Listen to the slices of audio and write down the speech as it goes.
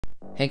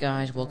Hey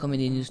guys, welcome to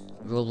the new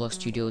Roblox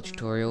studio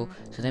tutorial.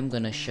 Today I'm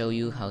gonna show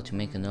you how to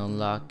make an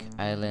unlock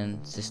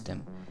island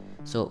system.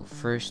 So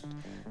first,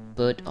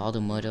 put all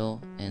the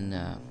model in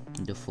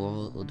the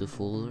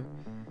folder,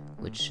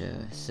 which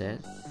says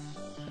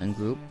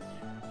ungroup,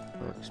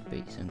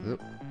 workspace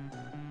ungroup.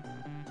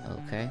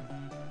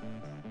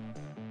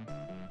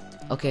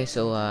 Okay,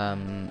 so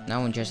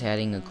now I'm just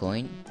adding a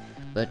coin,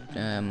 but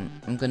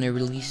I'm gonna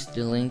release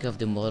the link of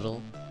the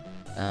model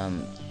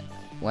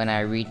when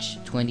I reach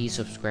 20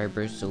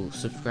 subscribers, so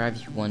subscribe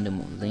if you want the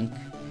link.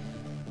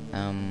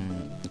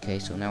 Okay,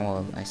 so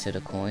now I set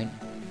a coin.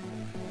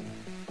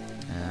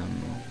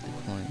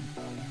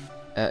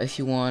 If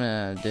you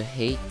want the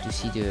height to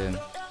see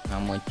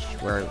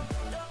where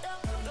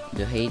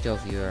the height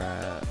of your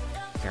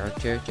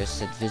character, just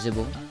set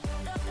visible.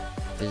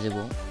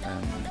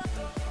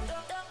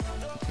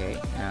 Okay,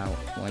 now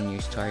when you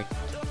start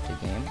the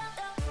game,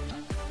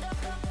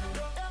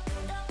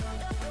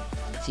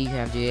 see you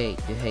have the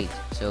height.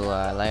 So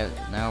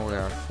now we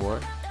are 4.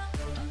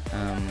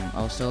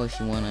 Also, if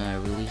you want to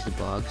release the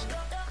box,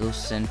 go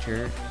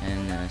center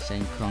and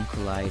send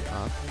collide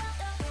off,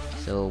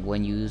 so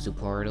when you use the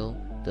portal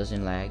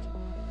doesn't lag.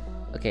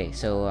 Okay,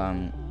 so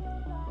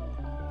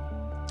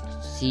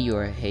see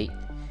your height.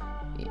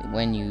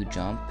 When you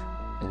jump,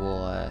 it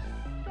will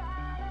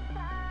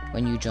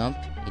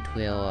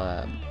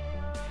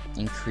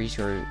increase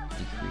or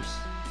decrease.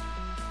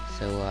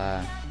 So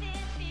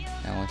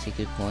now I'll take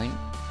a coin.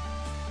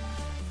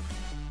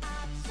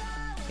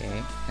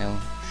 Okay, now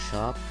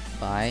shop,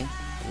 buy,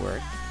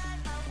 work.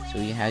 So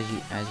as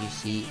you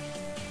see,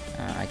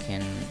 I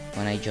can,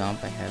 when I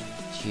jump, I have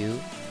 2.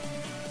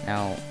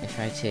 Now if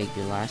I take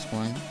the last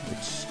one, which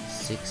is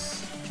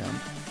 6 jump,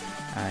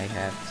 I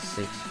have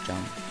 6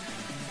 jump.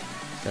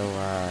 So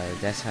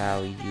that's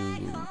how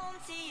you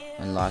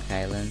unlock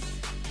island.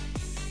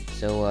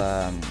 So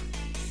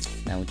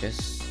now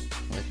just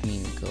let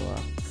me go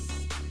up.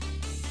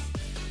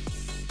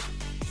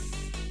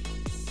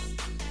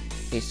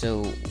 Okay,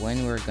 so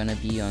when we're gonna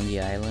be on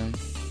the island,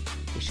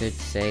 we should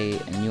say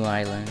a new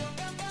island.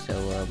 So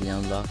we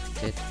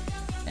unlocked it,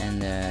 and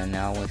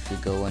now if we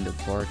go on the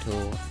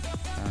portal,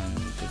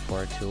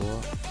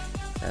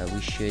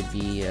 we should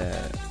be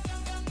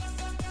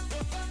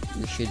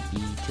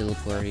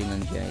teleporting on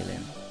the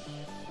island.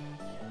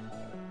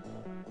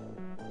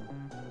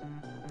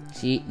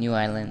 See, new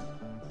island,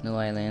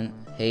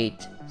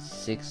 height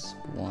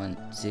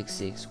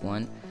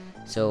 61661.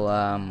 So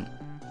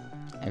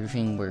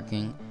everything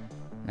working.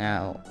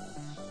 Now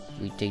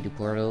we take the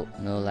portal,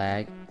 no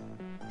lag.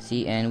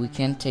 See, and we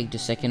can't take the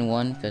second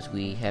one because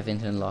we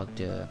haven't unlocked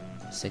the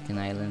second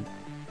island,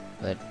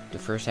 but the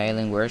first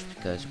island works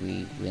because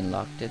we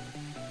unlocked it.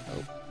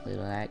 Oh,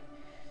 little lag.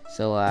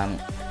 So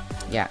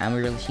yeah, I'm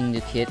releasing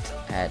the kit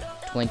at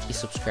 20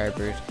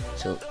 subscribers,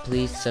 so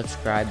please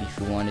subscribe if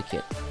you want a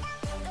kit.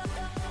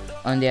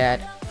 On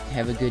that,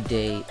 have a good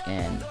day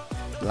and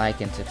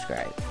like and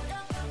subscribe.